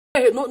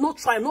no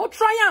try am.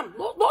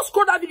 No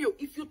scroll that video.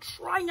 If you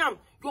try am,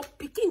 your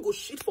pikin go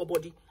shit for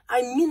body.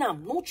 I mean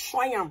am. No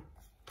try am.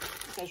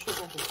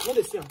 No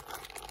dey see am.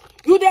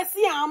 You dey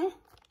see am?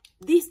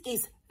 This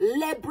is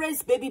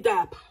Lebrace baby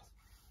diaper.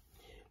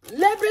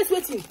 Lebrace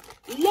waiting.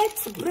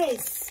 Let's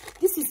brace.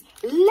 This is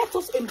let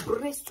us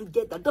embrace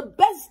together. The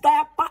best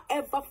diaper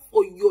ever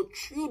for your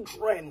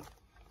children.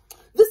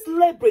 This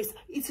Lebrace,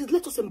 it is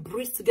let us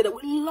embrace together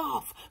with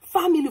love,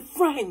 family,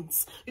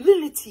 friends,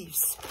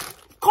 relatives,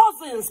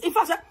 cousins. In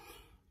fact,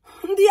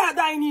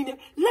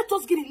 let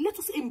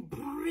us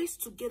embrace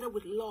together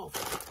with love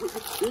with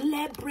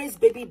Lebrace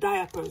baby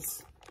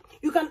diapers.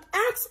 You can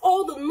ask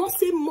all the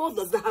nursing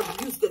mothers that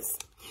have used this.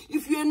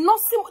 If you're a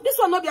nursing, this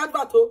will not be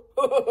advert. This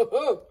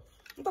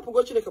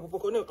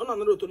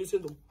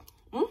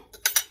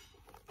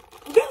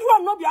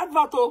will not be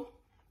advert.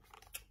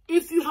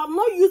 If you have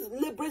not used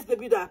Lebrace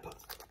baby diapers,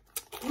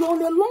 you're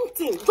on a long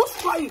thing. Just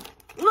try it.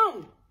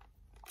 Now,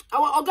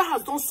 our Oga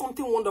has done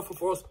something wonderful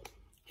for us.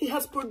 He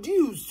has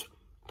produced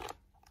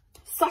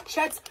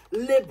sachet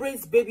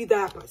Lebrace baby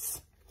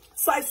diapers.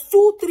 Size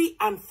 2, 3,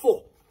 and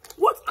 4.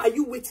 What are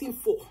you waiting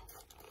for?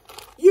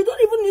 You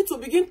don't even need to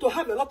begin to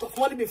have a lot of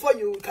money before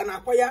you can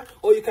acquire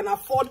or you can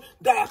afford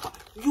diaper.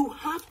 You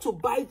have to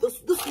buy this.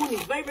 This one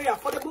is very, very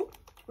affordable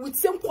with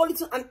same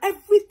quality and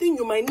everything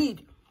you might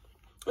need.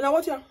 Now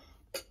what you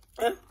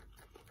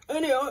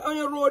on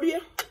your road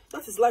here,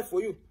 that is life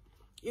for you.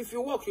 If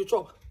you walk, you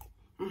chop.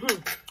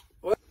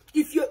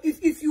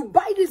 If you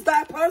buy these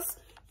diapers,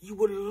 you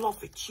will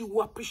love it. You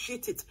will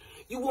appreciate it.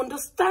 You will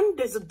understand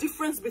there's a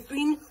difference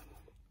between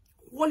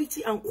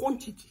quality and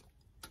quantity.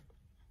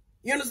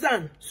 You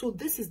understand? So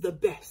this is the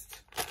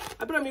best.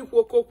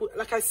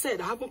 Like I said,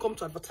 I haven't come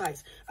to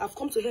advertise. I've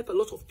come to help a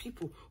lot of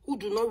people who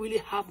do not really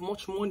have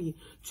much money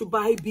to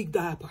buy big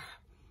diaper.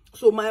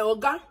 So my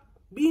Oga,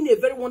 being a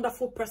very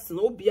wonderful person,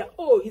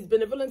 his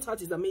benevolent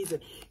heart is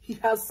amazing. He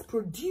has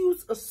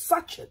produced a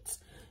sachet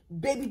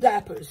baby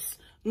diapers.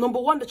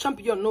 Number one, the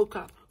champion, no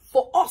cap.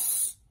 For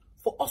us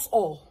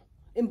all.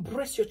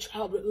 Embrace your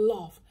child with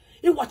love.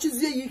 It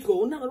watches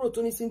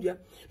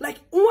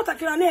like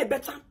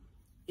better.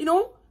 You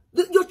know,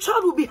 your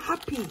child will be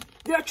happy.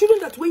 There are children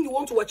that when you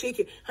want to watch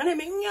it, and they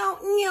make meow.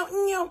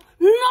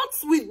 Not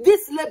with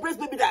this Lebrace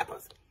baby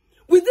diapers.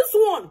 With this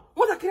one,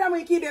 what I can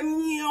make them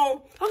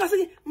meow. I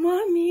say,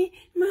 mommy,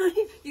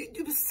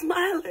 you be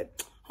smiling.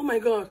 Oh my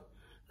God,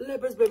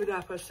 Lebrace baby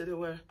diapers should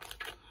wear.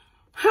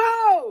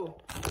 How?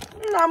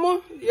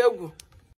 Namo,